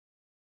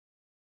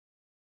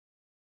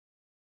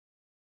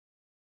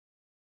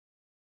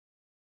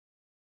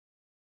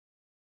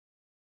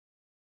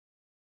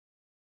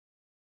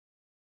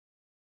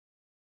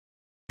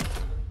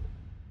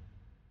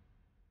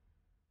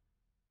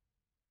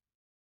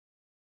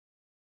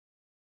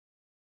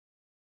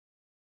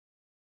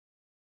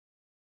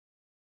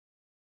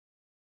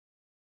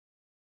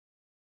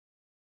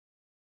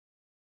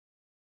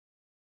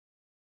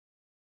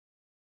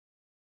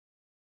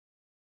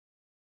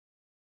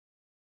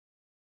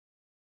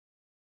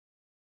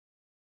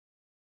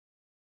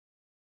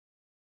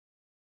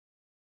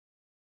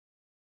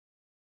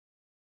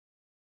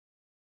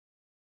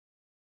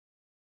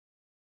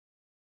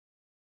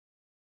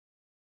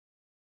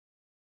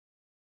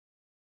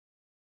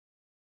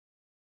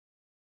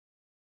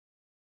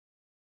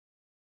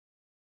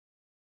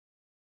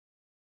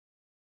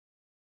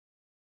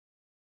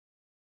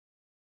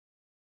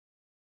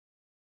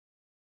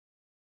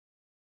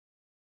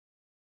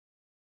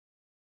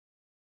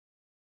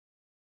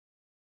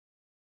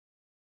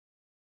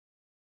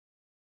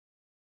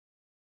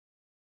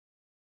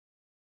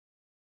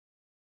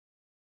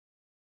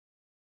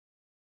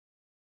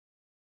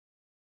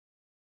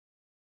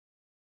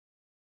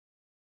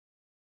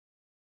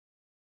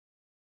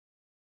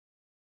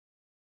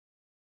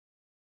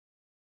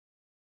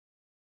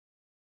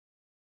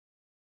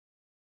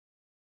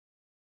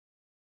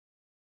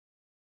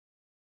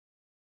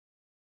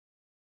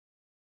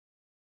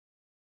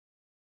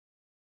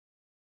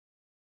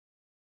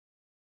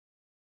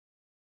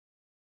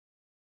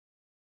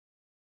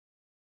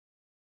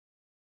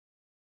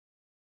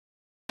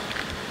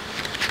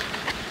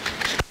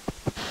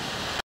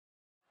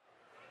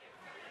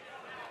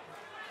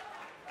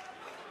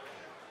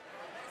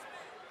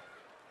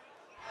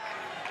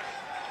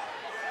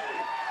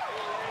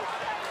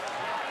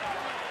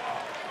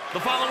The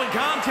following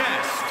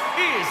contest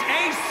is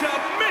a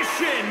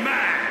submission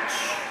match.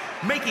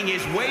 Making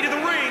his way to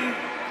the ring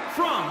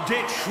from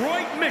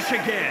Detroit,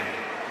 Michigan,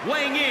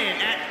 weighing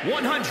in at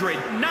 198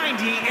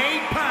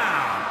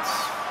 pounds,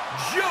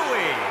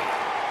 Joey.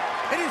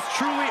 It is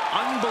truly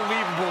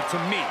unbelievable to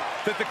me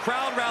that the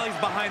crowd rallies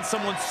behind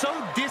someone so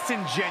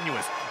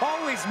disingenuous,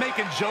 always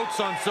making jokes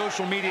on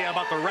social media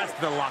about the rest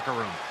of the locker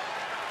room.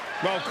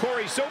 Well,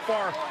 Corey, so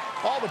far,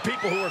 all the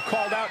people who were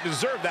called out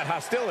deserve that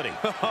hostility.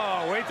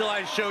 Oh, wait till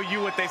I show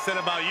you what they said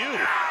about you.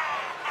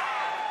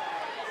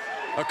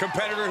 A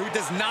competitor who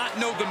does not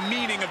know the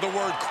meaning of the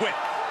word quit.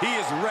 He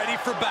is ready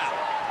for battle.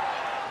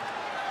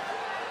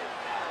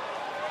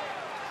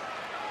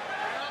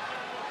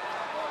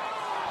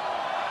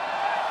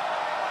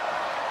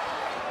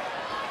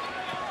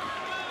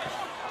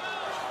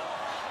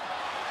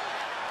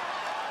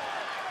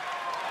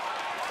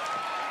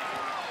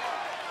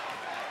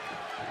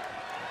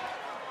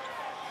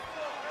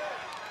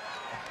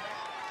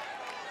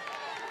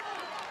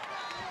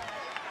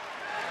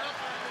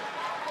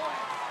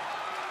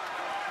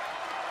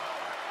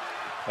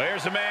 Well,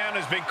 here's a man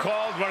who's been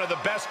called one of the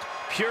best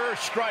pure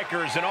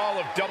strikers in all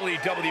of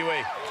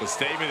WWE. It's a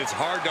statement it's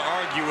hard to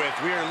argue with.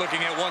 We are looking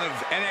at one of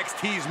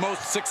NXT's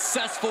most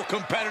successful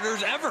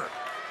competitors ever.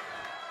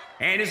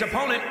 And his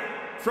opponent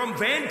from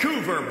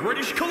Vancouver,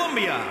 British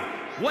Columbia,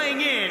 weighing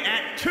in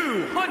at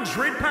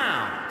 200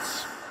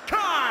 pounds,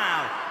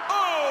 Kyle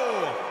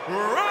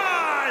O'Reilly.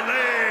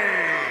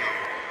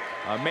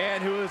 A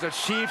man who has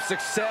achieved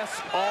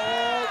success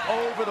all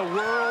over the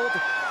world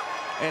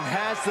and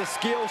has the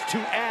skills to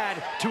add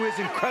to his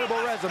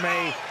incredible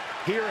resume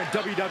here in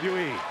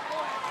WWE.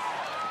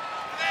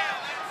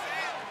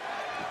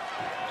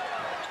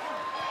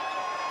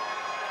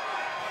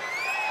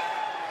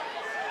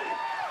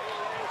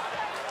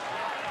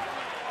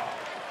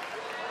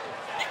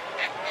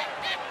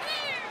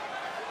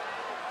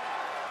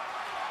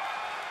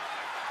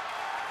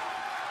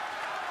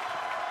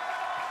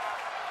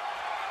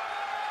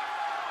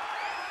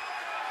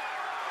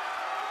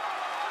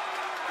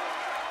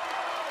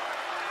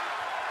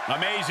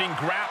 Amazing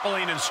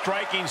grappling and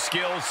striking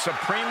skills,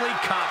 supremely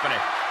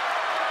competent.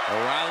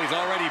 O'Reilly's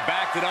already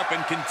backed it up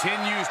and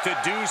continues to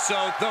do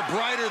so. The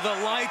brighter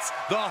the lights,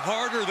 the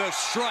harder the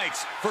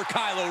strikes for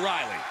Kyle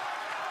O'Reilly.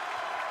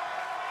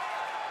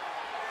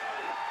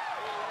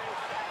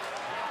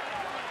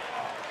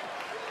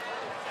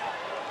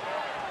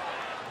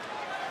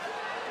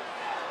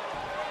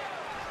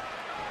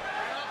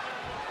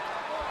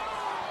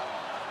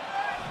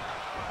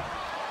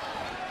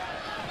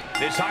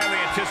 This highly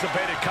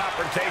anticipated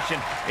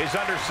confrontation is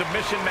under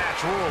submission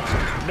match rules.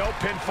 No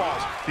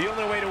pinfalls. The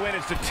only way to win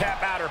is to tap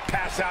out or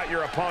pass out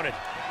your opponent.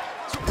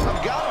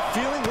 I've got a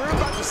feeling we're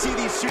about to see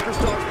these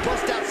superstars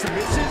bust out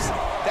submissions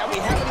that we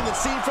haven't even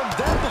seen from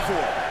them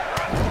before.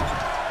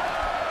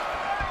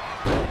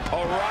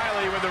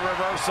 O'Reilly with the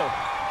reversal.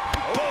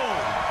 Boom!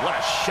 What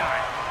a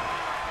shot.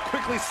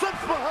 Quickly slips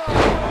behind.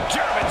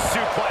 German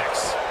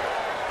suplex.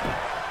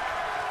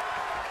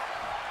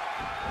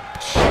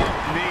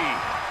 Knee.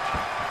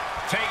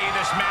 Taking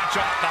this match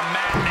off the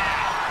mat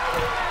now.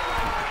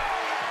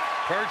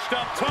 Perched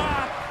up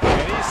top.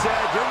 And he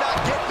said, "You're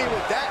not getting me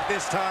with that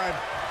this time."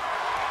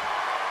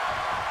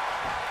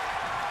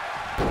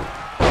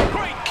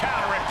 Great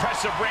counter,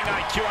 impressive ring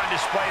IQ on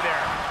display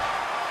there.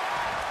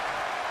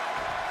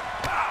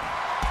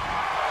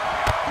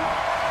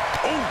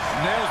 Oh,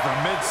 nails the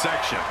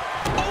midsection.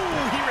 Oh,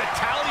 he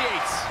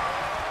retaliates.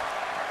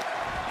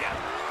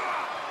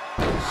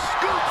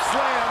 Scoop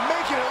slam,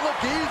 making it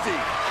look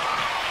easy.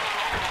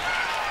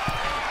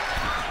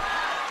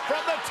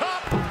 From the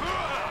top.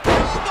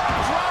 Elbow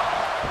drop.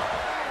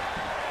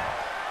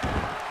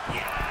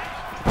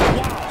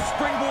 Wow,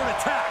 springboard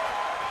attack.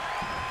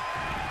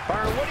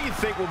 Byron, what do you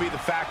think will be the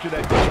factor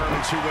that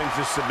determines who wins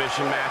this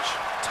submission match?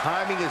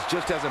 Timing is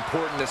just as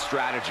important as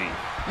strategy.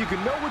 You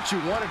can know what you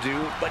want to do,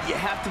 but you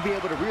have to be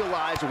able to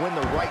realize when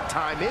the right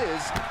time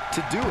is to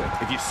do it.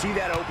 If you see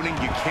that opening,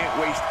 you can't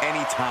waste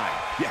any time.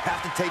 You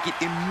have to take it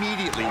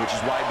immediately, which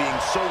is why being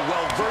so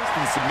well-versed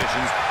in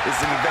submissions is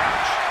an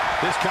advantage.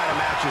 This kind of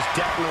match is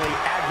definitely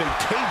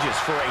advantageous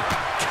for a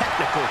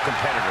technical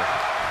competitor.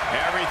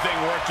 Everything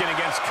working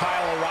against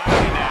Kyle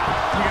O'Reilly now.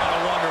 You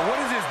gotta wonder, what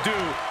does this do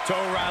to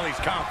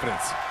O'Reilly's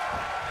confidence?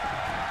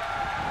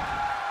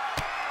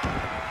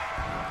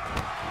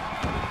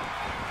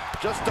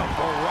 Just a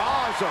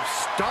barrage of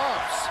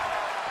stomps.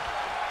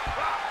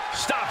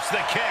 Stops the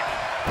kick.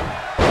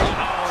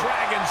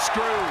 Dragon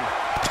screw.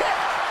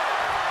 Kick.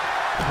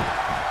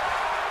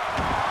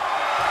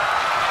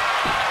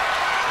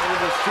 What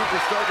is this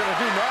superstar going to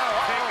do now?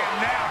 Taken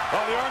now.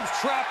 Oh, the arm's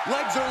trapped.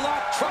 Legs are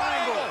locked.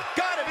 Triangle.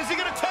 Got him. Is he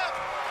going to tap?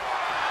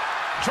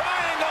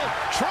 Triangle.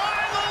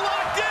 Triangle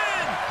locked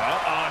in.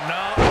 Uh-oh,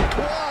 no.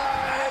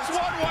 That's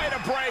one way to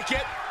break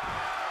it.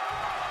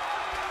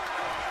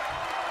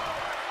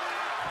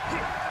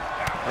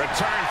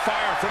 Return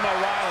fire from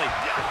O'Reilly.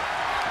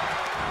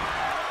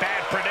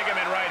 Bad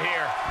predicament right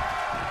here.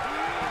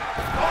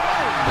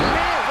 Oh,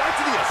 man, right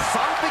to the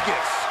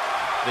esophagus.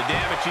 The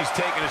damage damage he's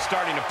taken is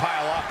starting to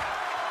pile up.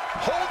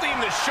 Holding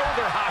the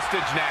shoulder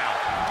hostage now.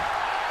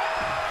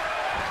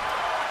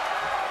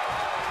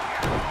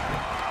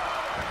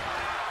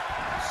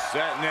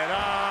 Setting it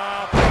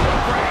up.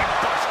 Brain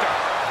buster.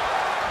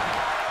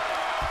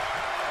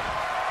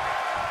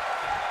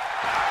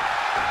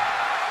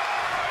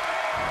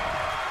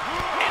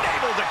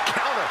 Enabled to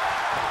counter.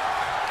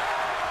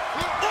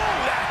 Oh,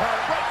 that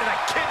hurt right to the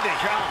kidney.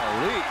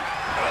 Golly.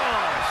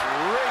 Oh, it's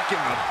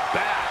raking the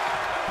back.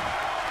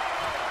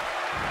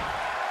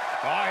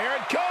 Oh, here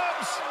it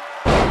comes.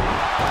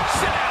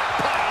 Sit out,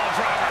 pile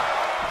driver.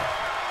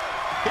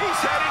 He's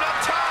heading up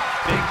top.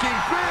 Thinking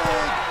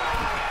big.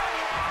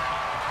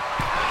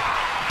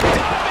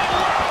 Diving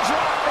leg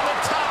drop from the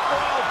top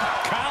rope.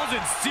 Kyle's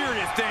in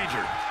serious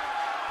danger.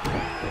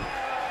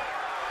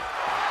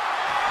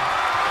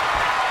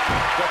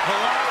 The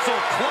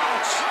colossal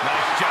clutch.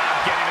 Nice job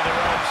getting to the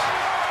ropes.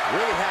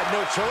 Really had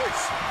no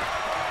choice.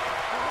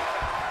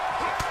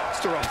 It's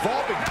a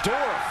revolving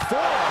door of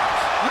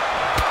forearms.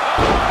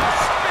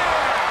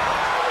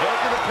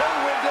 Over the pin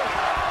window.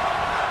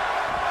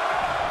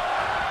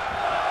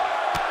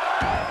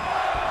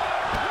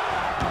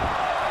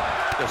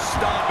 The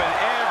stomp in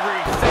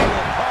every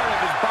single part of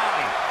his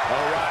body.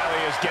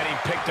 Oreilly is getting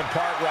picked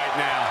apart right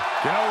now.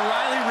 Can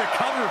Oreilly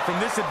recover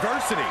from this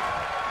adversity?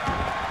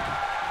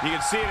 You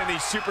can see it in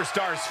these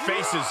superstars'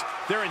 faces.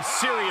 They're in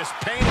serious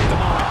pain at the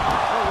moment.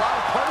 A lot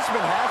of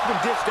punishment has been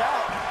dished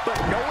out, but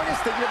no one is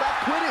thinking about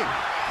quitting.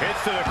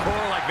 Hits to the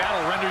core like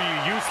that'll render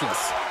you useless.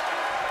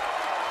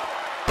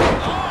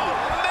 Oh,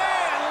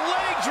 man!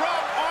 Leg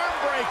drop arm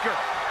breaker.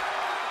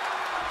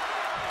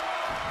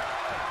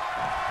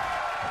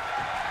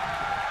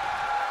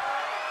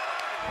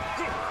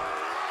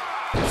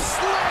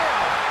 Slam!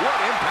 What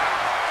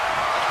impact!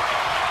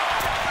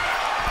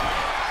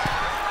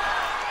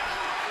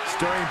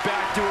 Stirring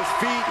back to his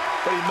feet,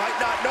 but he might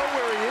not know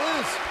where he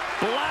is.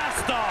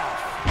 Blast off!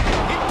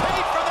 He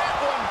paid for that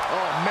one.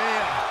 Oh,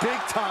 man, big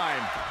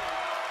time.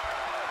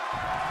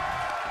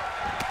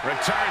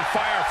 Return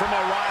fire from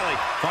Oreilly.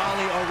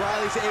 Finally,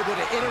 Oreilly's able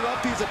to interrupt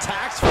these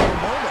attacks for a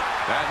moment.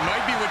 That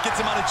might be what gets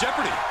him out of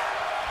jeopardy.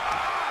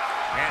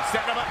 And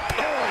setting him up.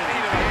 Oh, knee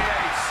to the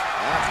face.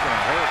 That's going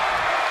to hurt.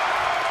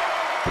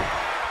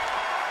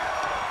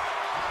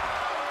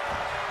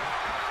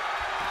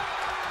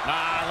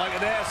 Ah, look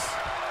at this.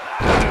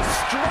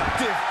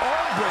 Destructive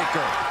arm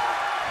breaker.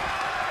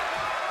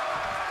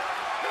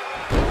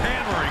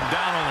 Hammering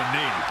down on the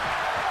knee.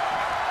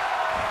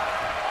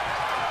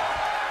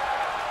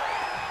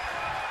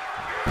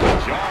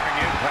 Jarring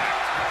impact.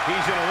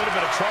 He's in a little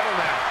bit of trouble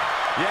now.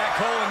 Yeah,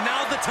 Cole, and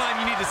now's the time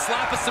you need to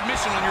slap a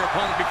submission on your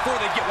opponent before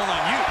they get one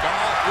on you.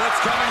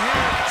 What's coming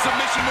here?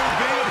 Submission move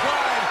being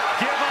applied.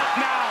 Give up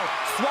now.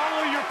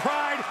 Swallow your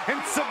pride and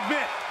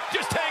submit.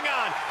 Just hang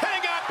on.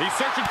 Hang on. He's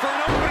searching for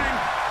an opening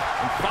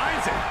and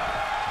finds it.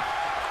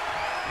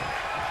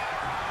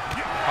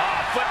 Ah,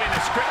 flipping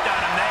the script on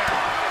him there.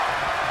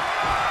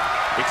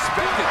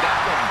 Expected that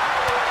one.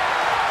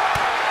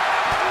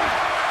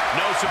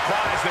 No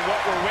surprise that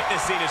what we're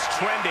witnessing is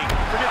trending.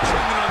 Forget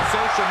trending on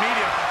social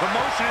media. The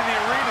motion in the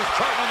arena is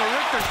charting on the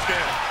Richter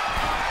scale.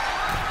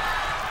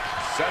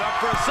 Set up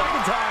for a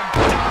second time.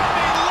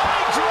 Diving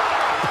leg drop.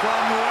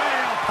 From way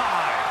up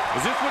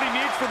high. Is this what he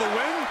needs for the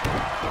win?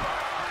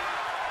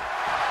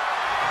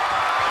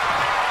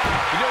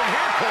 You doing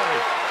here,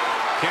 Corey?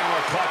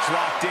 Camera clutch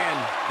locked in.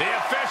 The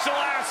official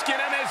asking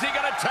him, is he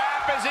going to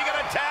tap? Is he going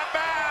to tap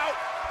out?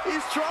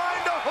 He's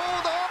trying to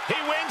hold on. He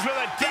wins with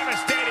a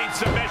devastating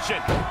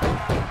submission.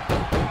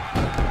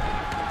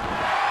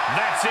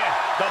 That's it.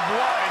 The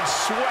blood and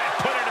sweat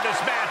put into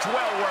this match,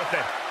 well worth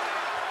it.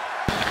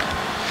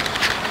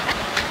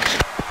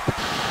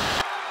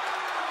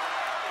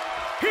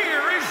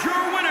 Here is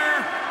your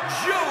winner,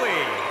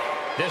 Joey.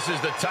 This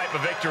is the type of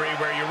victory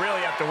where you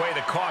really have to weigh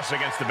the costs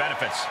against the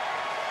benefits.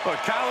 Well,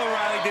 Kyle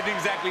Oreilly didn't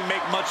exactly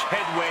make much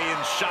headway in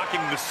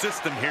shocking the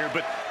system here,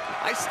 but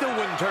I still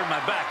wouldn't turn my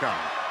back on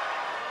him.